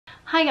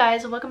Hi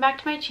guys, welcome back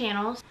to my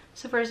channel.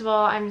 So first of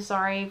all, I'm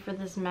sorry for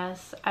this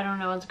mess. I don't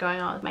know what's going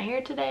on with my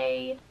hair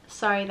today.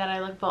 Sorry that I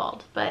look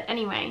bald. But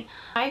anyway,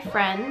 my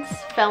friends,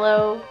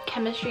 fellow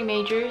chemistry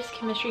majors,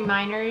 chemistry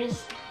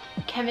minors,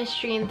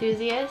 chemistry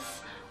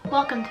enthusiasts,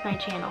 welcome to my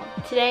channel.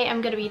 Today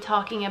I'm going to be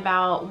talking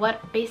about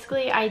what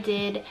basically I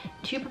did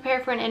to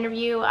prepare for an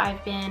interview.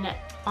 I've been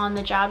on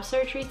the job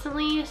search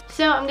recently,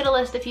 so I'm going to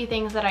list a few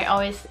things that I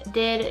always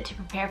did to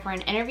prepare for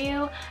an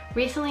interview.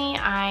 Recently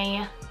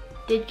I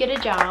did get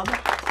a job,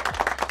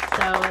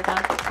 so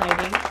that's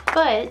exciting,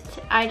 but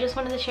I just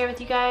wanted to share with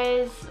you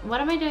guys,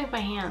 what am I doing with my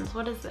hands?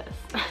 What is this?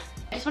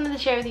 I just wanted to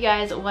share with you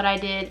guys what I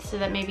did so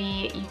that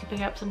maybe you can pick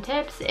up some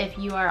tips if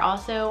you are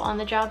also on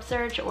the job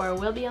search or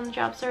will be on the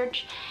job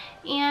search,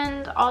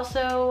 and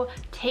also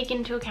take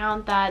into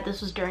account that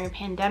this was during a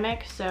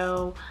pandemic,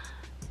 so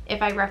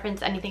if I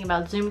reference anything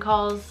about Zoom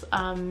calls,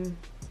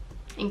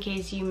 in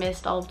case you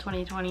missed all of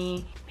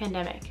 2020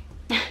 pandemic.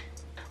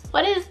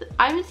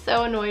 I'm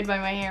so annoyed by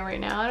my hair right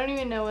now. I don't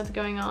even know what's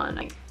going on.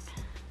 Like,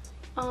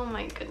 oh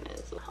my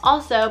goodness.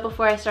 Also,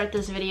 before I start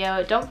this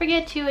video, don't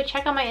forget to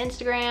check out my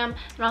Instagram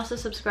and also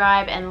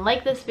subscribe and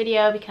like this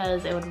video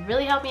because it would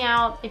really help me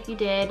out if you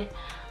did.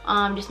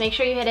 Just make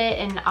sure you hit it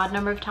an odd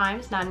number of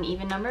times, not an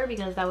even number,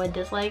 because that would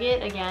dislike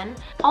it again.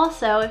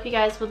 Also, if you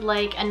guys would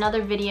like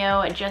another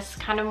video, just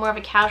kind of more of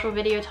a casual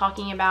video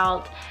talking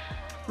about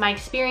my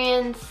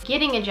experience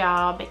getting a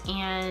job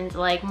and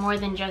like more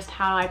than just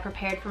how I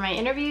prepared for my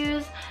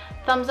interviews,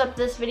 thumbs up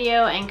this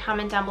video and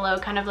comment down below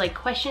kind of like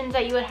questions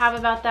that you would have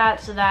about that,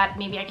 so that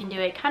maybe I can do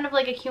it kind of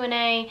like a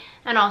Q&A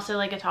and also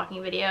like a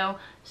talking video.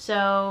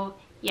 So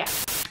yeah.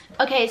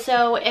 Okay,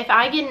 so if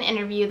I get an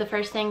interview, the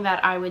first thing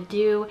that I would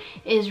do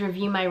is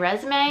review my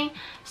resume.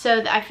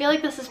 So I feel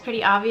like this is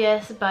pretty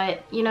obvious,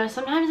 but you know,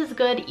 sometimes it's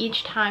good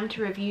each time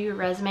to review your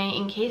resume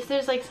in case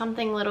there's like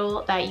something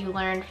little that you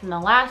learned from the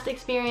last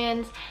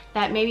experience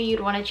that maybe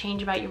you'd want to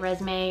change about your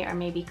resume, or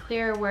maybe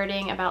clearer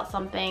wording about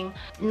something.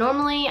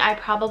 Normally, I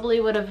probably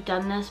would have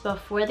done this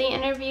before the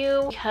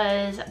interview,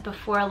 because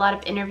before a lot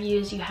of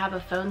interviews you have a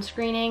phone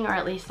screening, or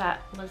at least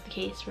that was the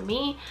case for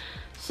me.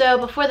 So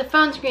before the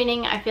phone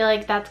screening, I feel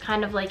like that's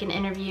kind of like an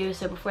interview.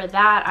 So before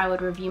that, I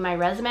would review my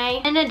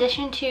resume. In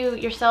addition to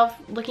yourself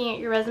looking at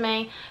your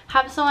resume,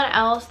 have someone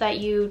else that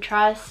you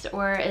trust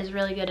or is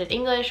really good at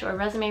English or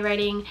resume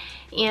writing,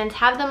 and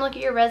have them look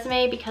at your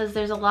resume, because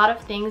there's a lot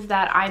of things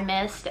that I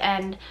missed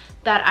and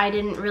that I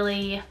didn't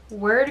really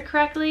word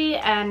correctly.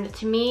 And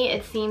to me,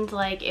 it seemed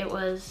like it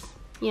was,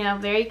 you know,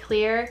 very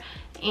clear,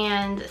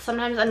 and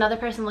sometimes another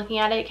person looking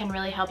at it can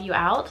really help you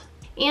out.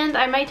 And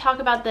I might talk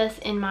about this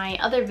in my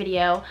other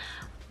video,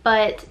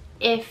 but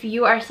if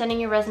you are sending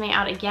your resume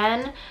out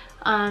again,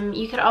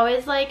 you could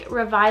always like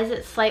revise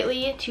it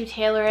slightly to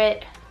tailor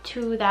it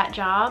to that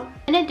job.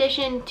 In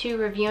addition to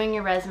reviewing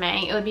your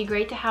resume, it would be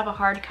great to have a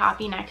hard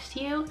copy next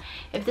to you.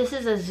 If this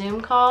is a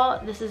Zoom call,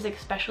 this is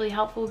especially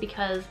helpful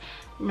because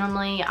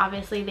normally,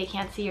 obviously, they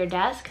can't see your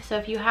desk. So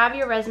if you have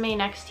your resume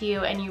next to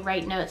you and you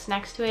write notes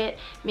next to it,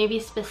 maybe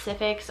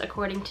specifics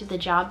according to the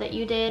job that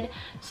you did.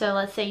 So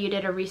let's say you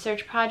did a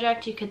research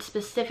project, you could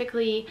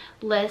specifically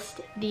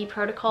list the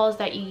protocols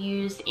that you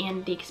used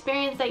and the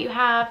experience that you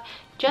have,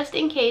 just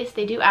in case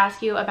they do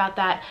ask you about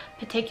that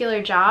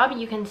particular job.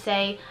 You can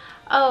say,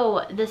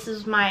 oh, this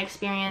is my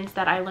experience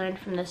that I learned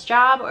from this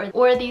job,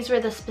 or these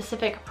were the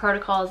specific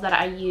protocols that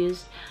I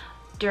used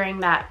during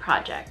that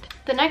project.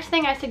 The next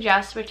thing I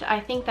suggest, which I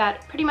think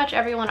that pretty much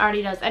everyone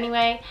already does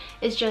anyway,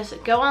 is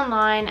just go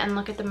online and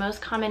look at the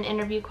most common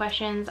interview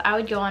questions. I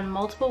would go on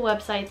multiple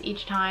websites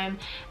each time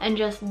and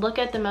just look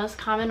at the most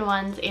common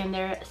ones and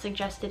their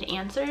suggested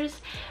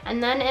answers.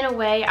 And then in a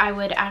way, I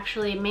would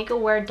actually make a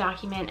Word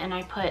document and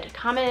I put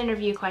common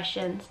interview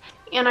questions.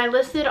 And I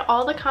listed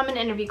all the common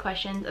interview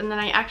questions, and then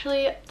I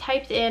actually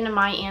typed in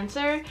my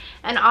answer.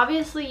 And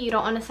obviously you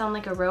don't want to sound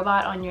like a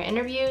robot on your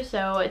interview,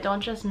 so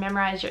don't just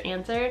memorize your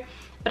answer.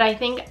 But I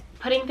think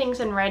putting things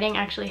in writing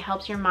actually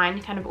helps your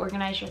mind kind of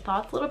organize your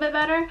thoughts a little bit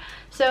better.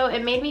 So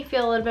it made me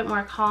feel a little bit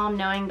more calm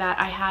knowing that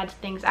I had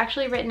things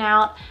actually written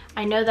out.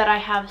 I know that I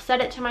have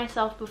said it to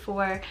myself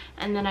before,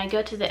 and then I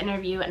go to the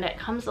interview and it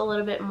comes a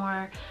little bit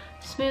more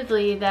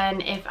smoothly than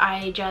if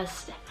I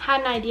just had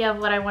an idea of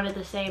what I wanted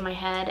to say in my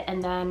head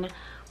and then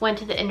went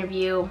to the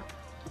interview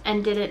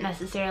and didn't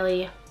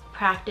necessarily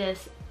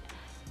practice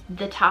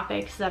the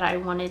topics that I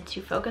wanted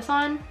to focus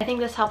on. I think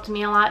this helped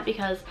me a lot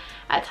because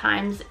at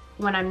times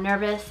when I'm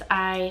nervous,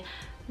 I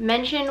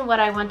mention what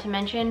I want to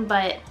mention,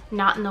 but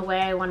not in the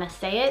way I want to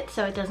say it,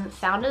 so it doesn't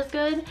sound as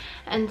good.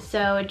 And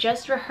so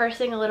just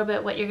rehearsing a little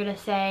bit what you're going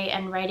to say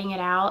and writing it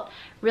out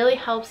really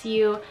helps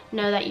you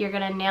know that you're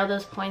going to nail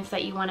those points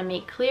that you want to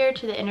make clear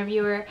to the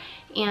interviewer,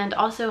 and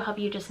also help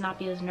you just not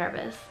be as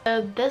nervous.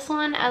 So this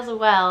one as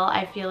well,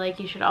 I feel like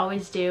you should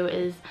always do,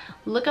 is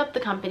look up the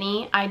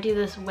company. I do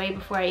this way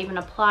before I even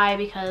apply,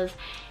 because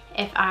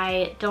if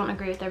I don't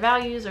agree with their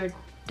values or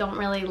don't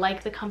really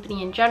like the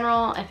company in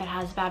general, if it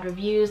has bad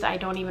reviews, I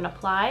don't even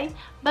apply.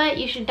 But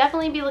you should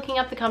definitely be looking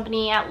up the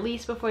company at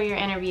least before your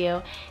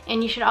interview,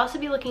 and you should also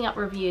be looking up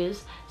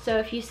reviews. So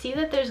if you see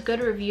that there's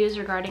good reviews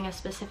regarding a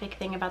specific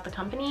thing about the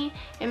company,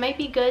 it might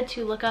be good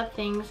to look up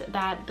things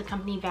that the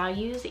company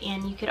values,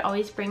 and you could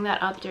always bring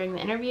that up during the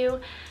interview.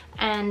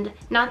 And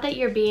not that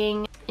you're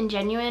being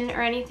ingenuine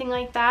or anything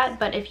like that,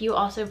 but if you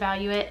also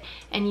value it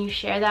and you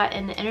share that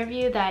in the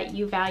interview, that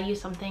you value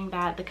something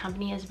that the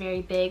company is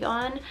very big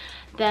on,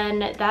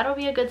 then that'll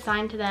be a good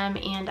sign to them,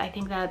 and I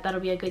think that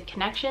that'll be a good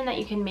connection that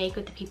you can make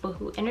with the people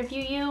who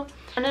interview you.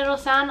 And it'll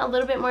sound a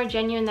little bit more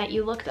genuine that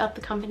you looked up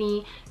the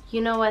company, you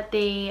know what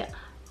they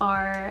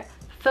are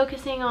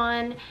focusing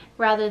on,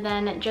 rather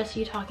than just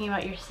you talking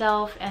about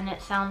yourself and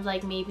it sounds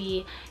like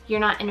maybe you're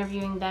not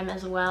interviewing them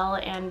as well.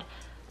 And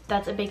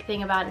that's a big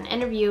thing about an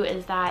interview,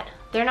 is that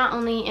they're not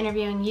only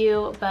interviewing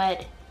you,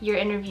 but you're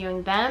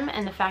interviewing them,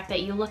 and the fact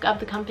that you look up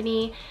the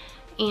company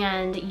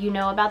and you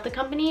know about the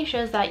company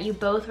shows that you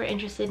both were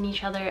interested in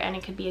each other and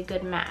it could be a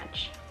good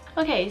match.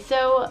 Okay,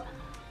 so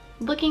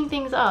looking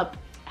things up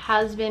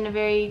has been a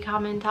very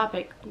common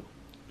topic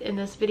in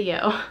this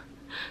video.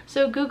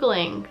 So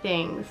Googling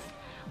things,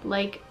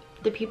 like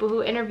the people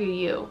who interview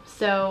you.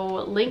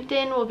 So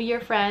LinkedIn will be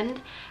your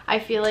friend. I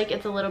feel like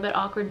it's a little bit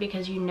awkward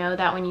because you know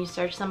that when you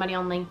search somebody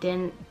on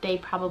LinkedIn, they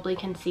probably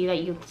can see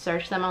that you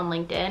searched them on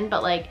LinkedIn,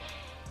 but like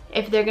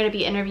if they're gonna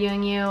be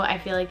interviewing you, I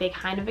feel like they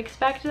kind of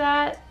expect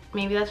that.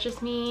 Maybe that's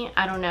just me,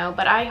 I don't know,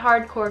 but I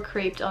hardcore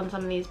creeped on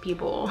some of these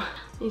people,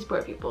 these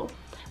poor people.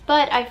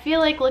 But I feel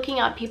like looking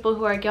up people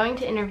who are going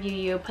to interview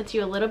you puts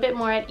you a little bit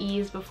more at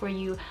ease before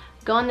you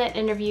go on that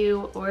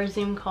interview or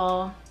Zoom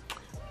call,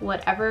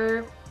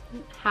 whatever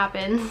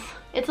happens.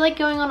 It's like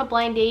going on a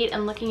blind date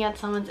and looking at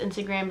someone's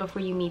Instagram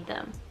before you meet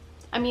them.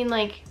 I mean,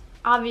 like,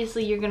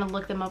 obviously you're gonna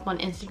look them up on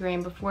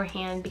Instagram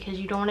beforehand because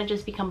you don't want to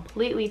just be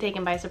completely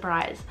taken by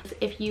surprise.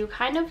 If you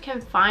kind of can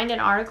find an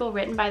article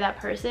written by that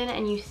person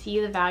and you see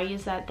the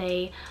values that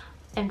they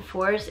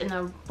enforce in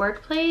the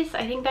workplace,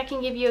 I think that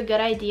can give you a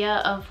good idea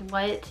of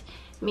what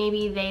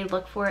maybe they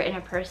look for in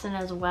a person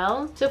as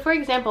well. So for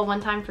example, one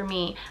time for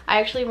me,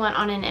 I actually went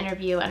on an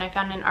interview and I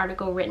found an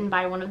article written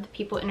by one of the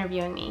people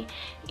interviewing me,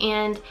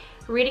 and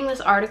reading this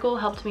article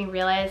helped me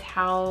realize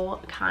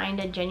how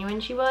kind and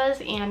genuine she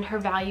was and her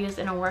values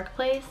in a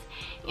workplace.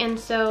 And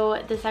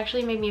so this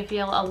actually made me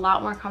feel a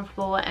lot more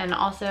comfortable and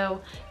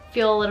also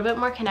feel a little bit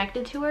more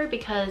connected to her,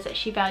 because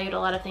she valued a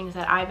lot of things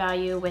that I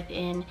value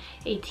within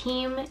a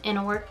team in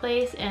a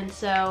workplace. And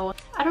so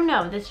I don't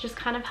know, this just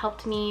kind of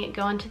helped me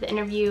go into the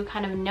interview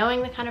kind of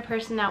knowing the kind of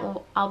person that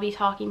I'll be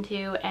talking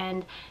to,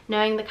 and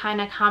knowing the kind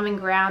of common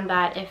ground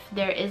that if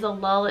there is a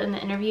lull in the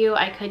interview,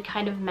 I could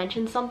kind of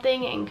mention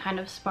something and kind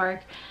of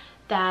spark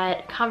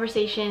that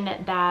conversation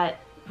that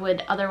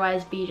would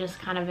otherwise be just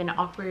kind of an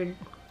awkward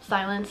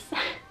silence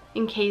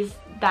in case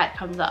that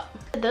comes up.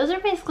 Those are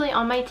basically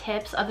all my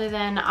tips, other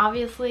than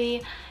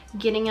obviously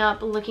getting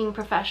up, looking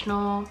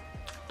professional,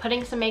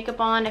 putting some makeup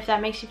on if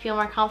that makes you feel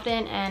more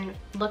confident and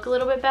look a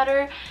little bit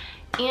better,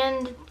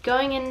 and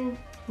going and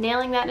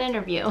nailing that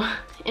interview.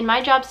 In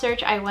my job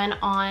search, I went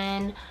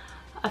on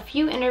a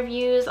few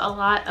interviews, a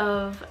lot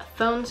of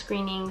phone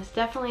screenings,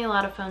 definitely a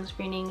lot of phone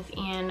screenings,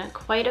 and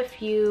quite a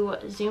few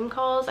Zoom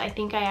calls. I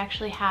think I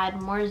actually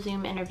had more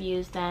Zoom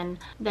interviews than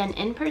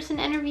in-person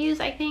interviews,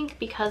 I think,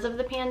 because of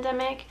the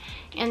pandemic.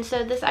 And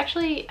so this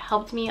actually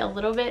helped me a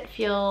little bit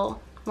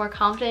feel more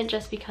confident,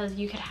 just because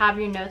you could have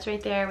your notes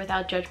right there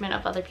without judgment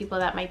of other people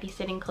that might be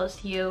sitting close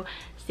to you,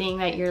 seeing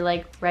that you're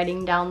like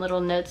writing down little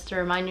notes to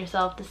remind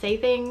yourself to say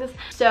things.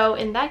 So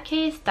in that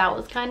case, that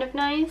was kind of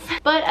nice.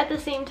 But at the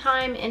same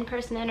time,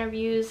 in-person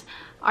interviews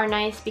are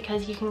nice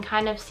because you can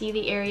kind of see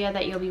the area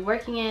that you'll be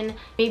working in,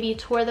 maybe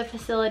tour the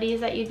facilities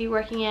that you'd be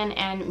working in,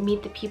 and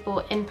meet the people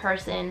in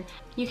person.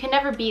 You can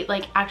never beat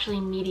like actually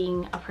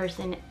meeting a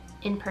person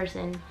in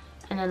person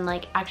and then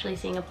like actually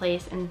seeing a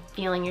place and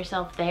feeling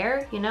yourself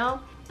there, you know?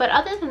 But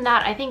other than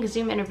that, I think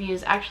Zoom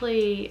interviews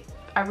actually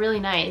are really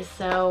nice.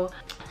 So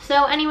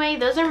anyway,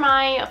 those are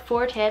my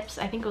 4 tips.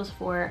 I think it was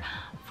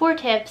four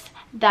tips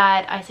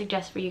that I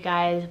suggest for you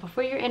guys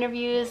before your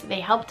interviews. They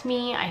helped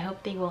me. I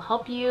hope they will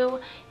help you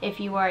if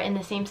you are in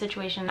the same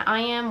situation I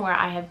am, where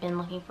I have been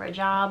looking for a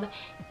job.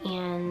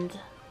 And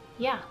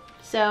yeah,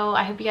 so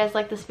I hope you guys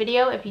liked this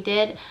video. If you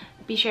did,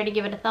 be sure to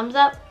give it a thumbs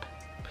up,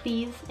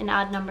 please, an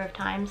odd number of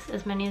times,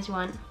 as many as you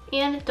want.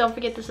 And don't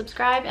forget to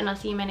subscribe, and I'll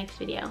see you in my next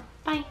video.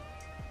 Bye!